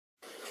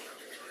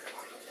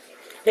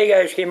Hey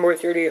guys,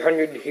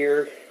 GameBoy3800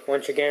 here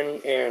once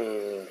again,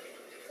 and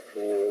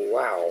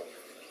wow,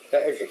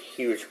 that is a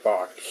huge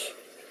box.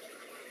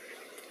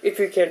 If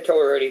you can't tell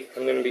already,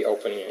 I'm going to be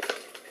opening it.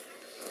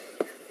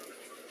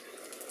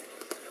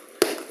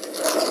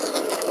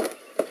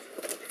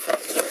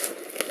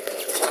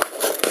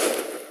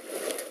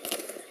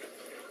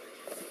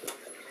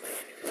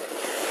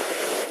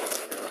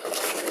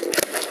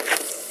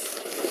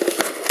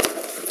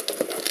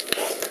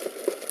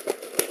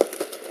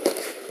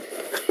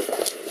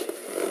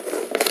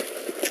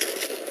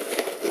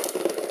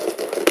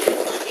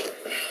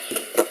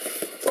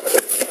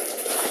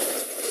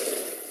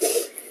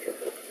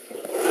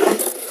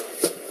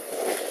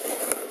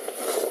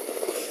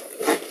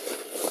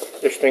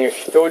 This thing is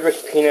filled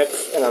with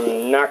peanuts, and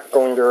I'm not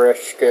going to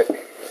risk it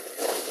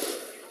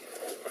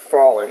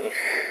falling.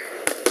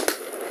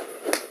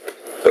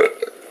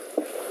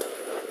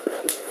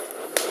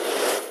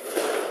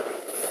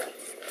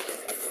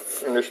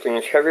 And this thing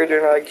is heavier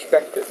than I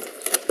expected.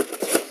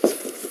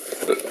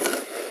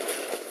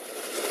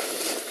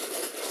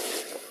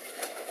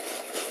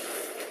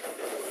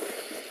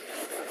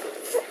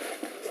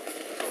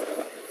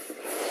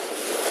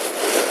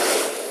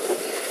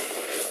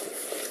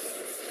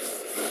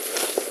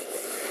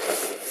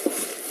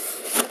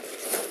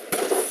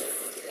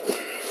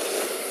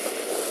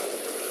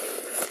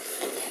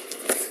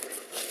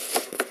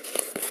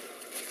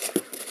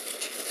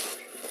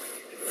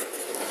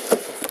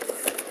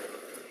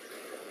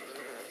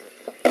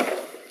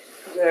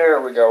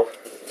 There we go. I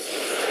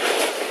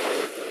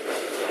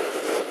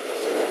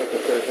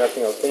think there's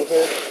nothing else in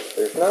here.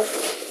 There's not.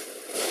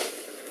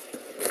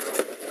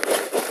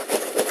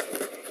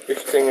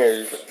 This thing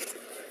is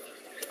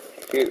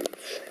huge.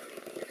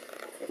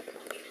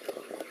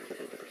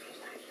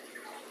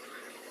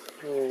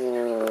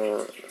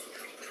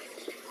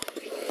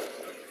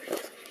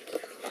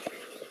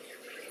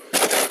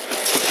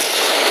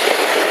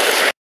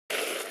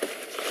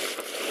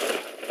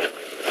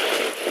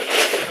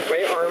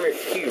 My arm is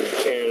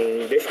huge,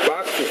 and this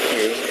box is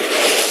huge,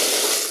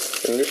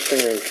 and this thing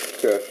is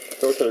just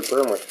so to the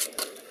brim with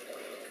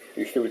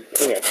these stupid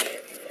peanuts.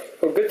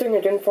 Well, good thing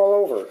it didn't fall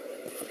over,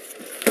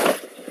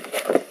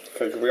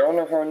 because we all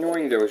know how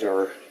annoying those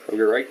are. We'll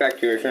get right back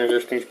to it as soon as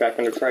this thing's back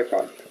on the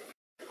tripod.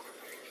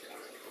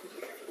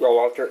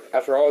 Well,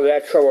 after all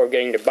that trouble of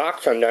getting the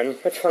box undone,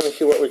 let's finally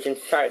see what was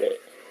inside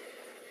it.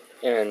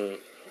 And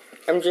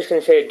I'm just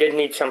going to say it did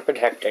need some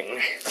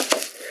protecting.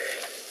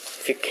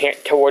 If you can't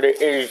tell what it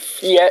is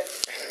yet,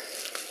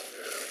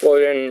 well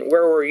then,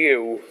 where were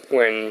you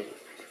when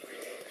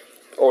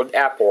old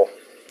Apple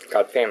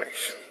got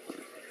famous?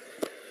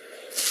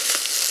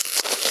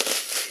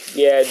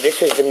 Yeah,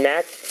 this is the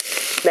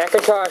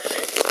Macintosh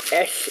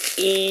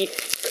SE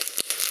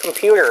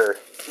computer.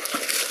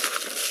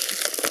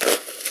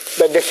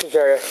 But this is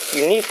a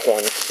unique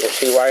one. You'll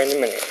see why in a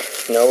minute.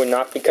 No,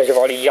 not because of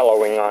all the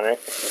yellowing on it.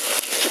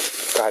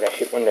 God, I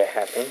hate when that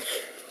happens.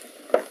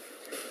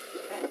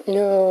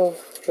 No,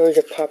 there was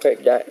a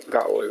puppet that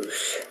got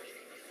loose.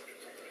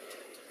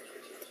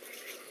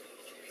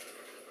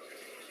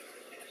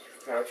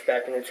 Now it's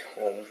back in its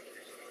home.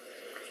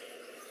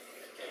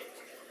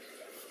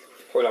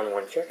 Hold on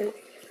 1 second.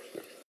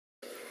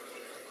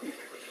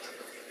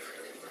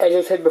 As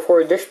I said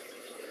before, this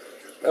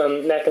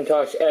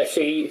Macintosh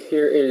SE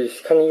here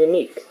is kind of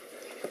unique.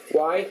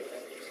 Why?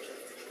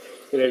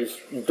 It is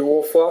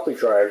dual floppy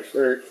drives.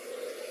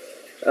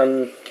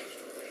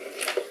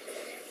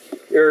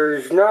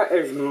 There's not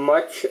as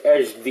much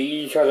as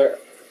these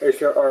as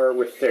there are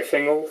with the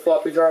single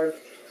floppy drive.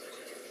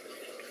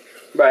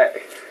 But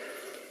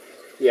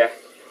yeah,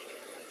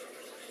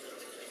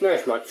 not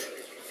as much.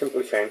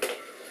 Simply saying.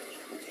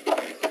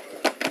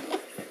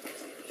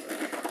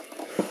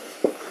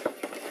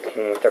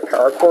 And with the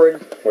power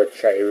cord,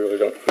 which I really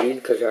don't need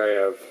because I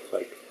have,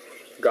 like,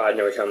 God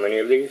knows how many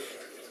of these.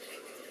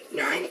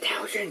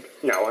 9,000!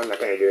 No, I'm not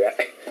going to do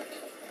that.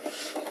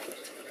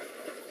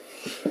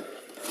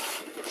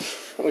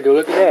 Oh,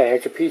 look at that,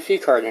 it has a PC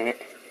card in it.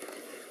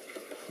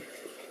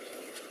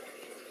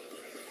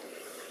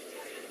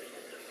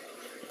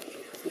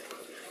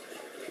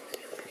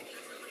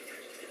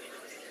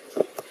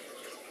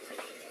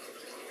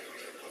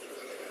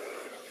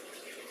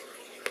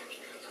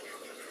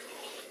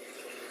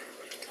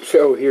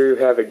 So here you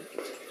have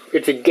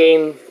it's a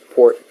game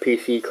port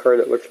PC card,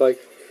 it looks like.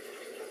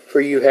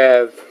 For you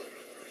have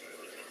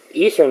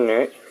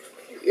Ethernet.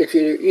 It's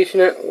either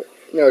Ethernet,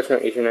 no it's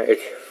not Ethernet,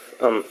 it's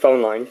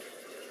phone line.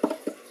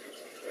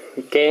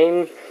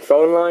 Game,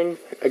 phone line,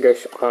 I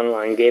guess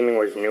online gaming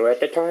was new at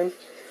the time.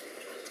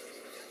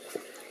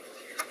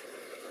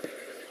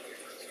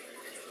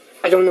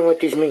 I don't know what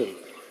these mean.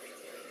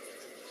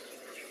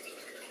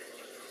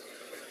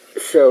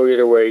 So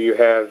either way you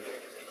have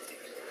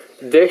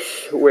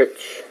this,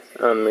 which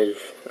is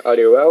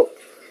audio out,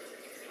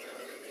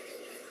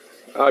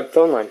 odd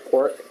phone line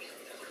port,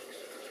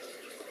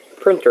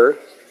 printer.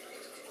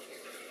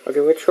 Okay,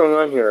 what's going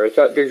on here? I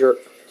thought these are...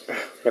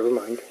 Never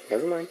mind.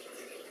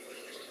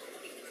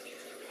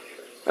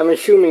 I'm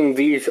assuming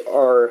these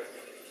are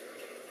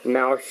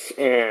mouse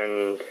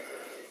and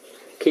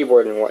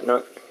keyboard and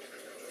whatnot.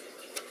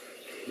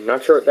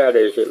 Not sure what that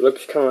is. It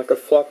looks kind of like a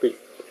floppy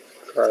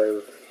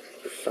drive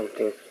or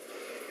something.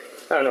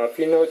 I don't know. If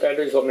you know what that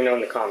is, let me know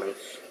in the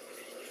comments.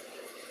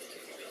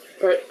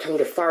 But time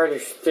to fire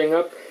this thing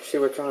up, see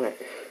what's on it.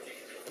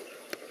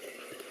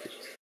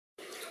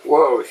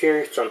 Whoa,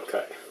 serious jump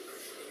cut.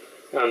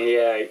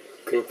 Yeah, I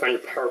couldn't find a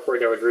power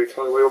cord that would reach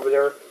all the way over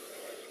there.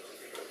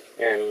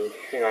 And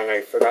hang on,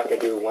 I forgot to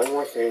do one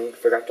more thing.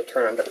 Forgot to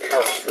turn on the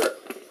power strip.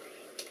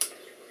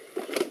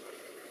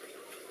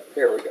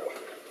 Here we go.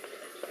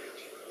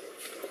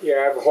 Yeah,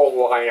 I have a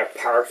whole line of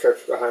power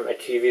strips behind my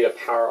TV to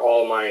power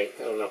all my,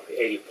 I don't know,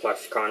 80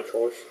 plus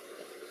consoles.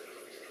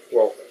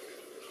 Well,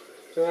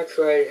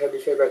 actually I have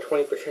to say about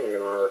 20% of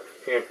them are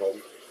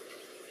handheld.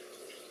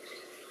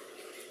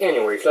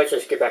 Anyways, let's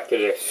just get back to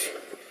this.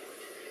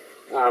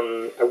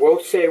 I will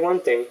say one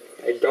thing.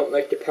 I don't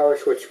like the power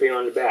switch being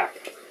on the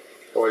back.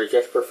 Or I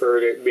just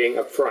preferred it being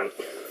up front.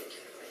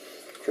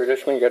 For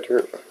this one, you got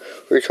to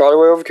reach all the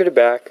way over to the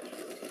back.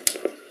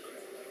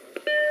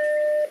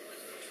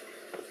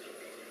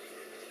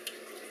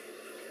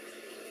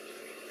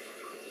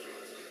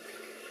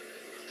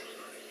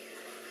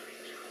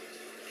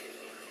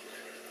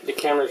 The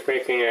camera's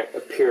making it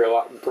appear a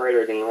lot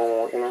brighter than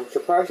normal, and I'm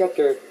surprised that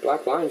the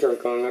black lines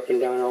aren't going up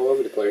and down all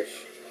over the place.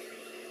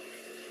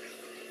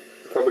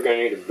 Probably gonna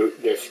need a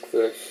boot disc for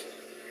this.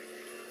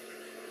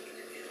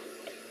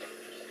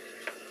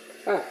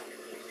 Ah,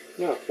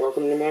 no,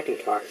 welcome to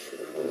Macintosh.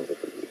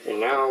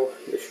 And now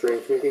the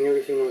screen's making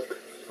everything look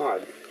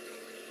odd.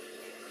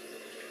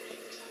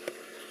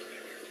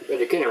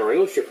 But again, I'm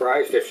really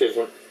surprised this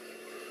isn't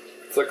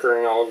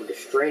flickering all over the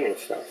screen and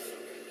stuff.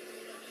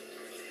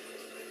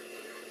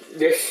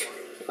 This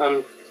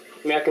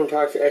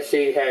Macintosh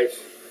SE has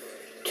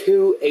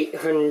two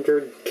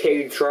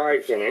 800K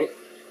drives in it.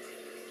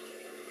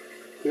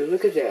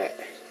 Look at that.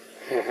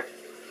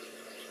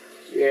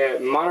 Yeah,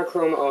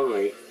 monochrome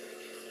only.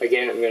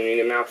 Again, I'm going to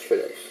need a mouse for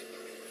this.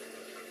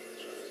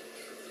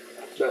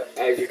 But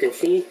as you can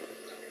see,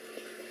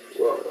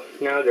 whoa,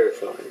 now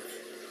there's lines.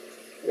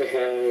 It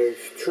has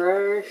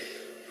trash.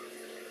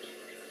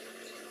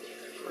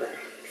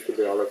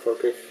 Stupid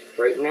autofocus.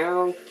 Right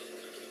now,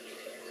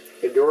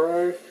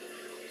 Fedora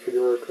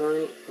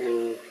current,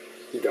 and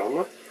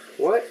Doma?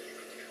 What?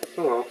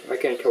 Oh well, I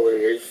can't tell what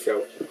it is,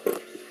 so.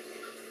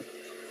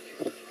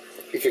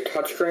 It's a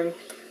touchscreen.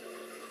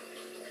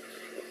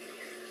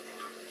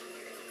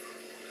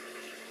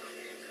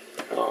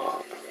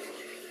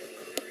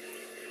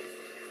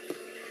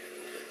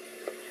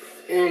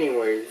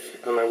 Anyways,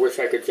 I wish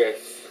I could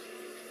just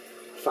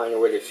find a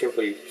way to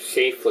simply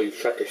safely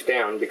shut this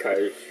down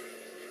because,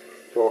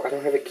 well, I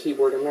don't have a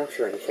keyboard or mouse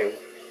or anything.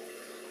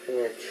 I'm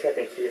going to check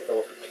and see if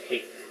it'll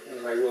take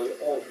my really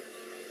old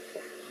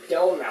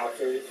Dell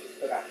mouses,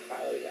 but I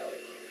highly doubt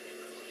it.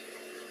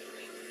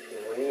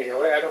 And you know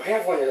what? I don't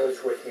have one of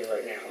those with me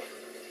right now.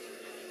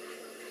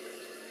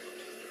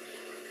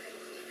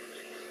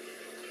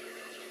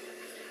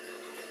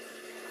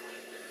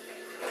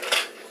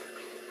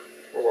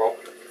 Oh well.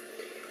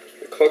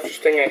 The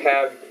closest thing I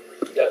have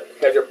that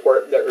has a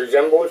port that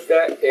resembles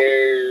that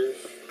is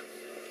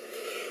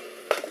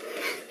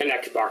an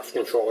Xbox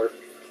controller.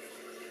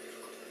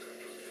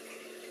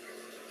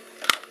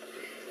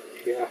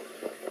 Yeah.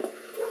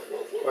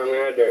 What I'm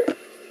going to do,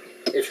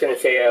 it's going to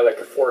say I like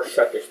to force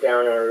shut this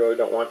down and I really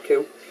don't want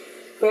to.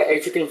 But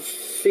as you can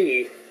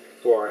see,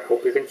 or I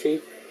hope you can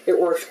see, it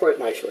works quite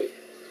nicely.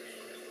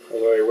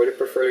 Although I would have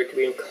preferred it to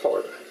be in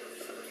color.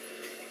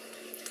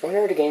 I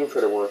wonder how the games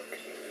would have worked.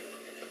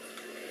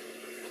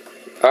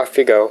 Off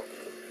you go.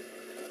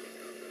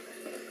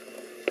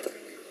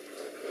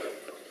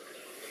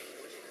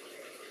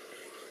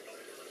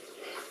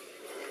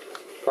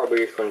 Probably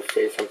just going to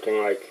say something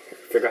like,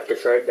 forgot to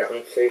shut it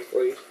down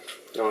safely,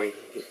 knowing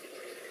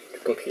the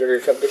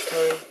computers of this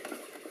time.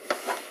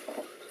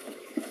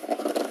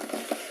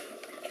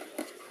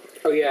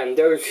 Oh yeah, and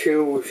those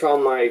who saw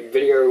my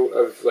video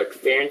of like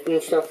fans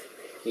and stuff,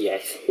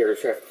 yes,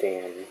 here's a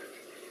fan.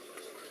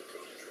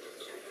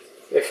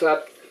 This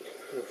I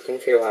was going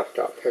to say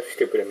laptop, that's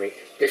stupid of me.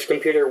 This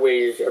computer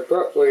weighs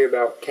abruptly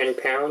about 10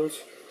 pounds.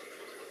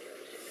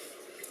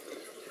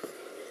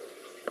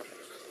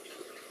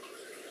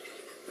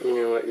 I'm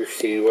going to let you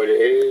see what it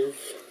is.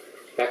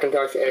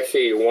 Macintosh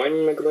SE, 1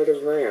 megabyte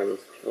of RAM.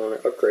 I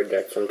want to upgrade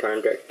that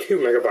sometime to 2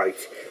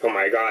 megabytes. Oh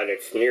my god,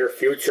 it's near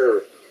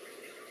future.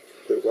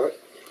 Wait, what?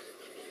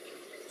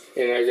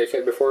 And as I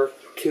said before,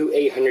 2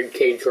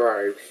 800K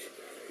drives.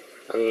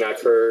 I'm not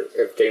sure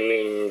if they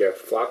mean the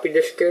floppy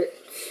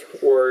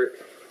diskettes or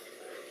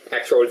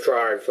actual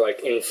drives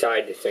like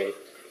inside the thing.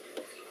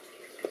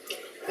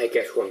 I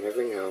guess we'll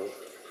never know.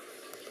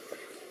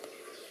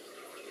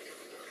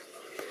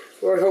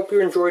 Well, I hope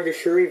you enjoyed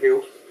this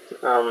review.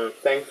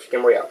 Thanks,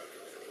 and we out.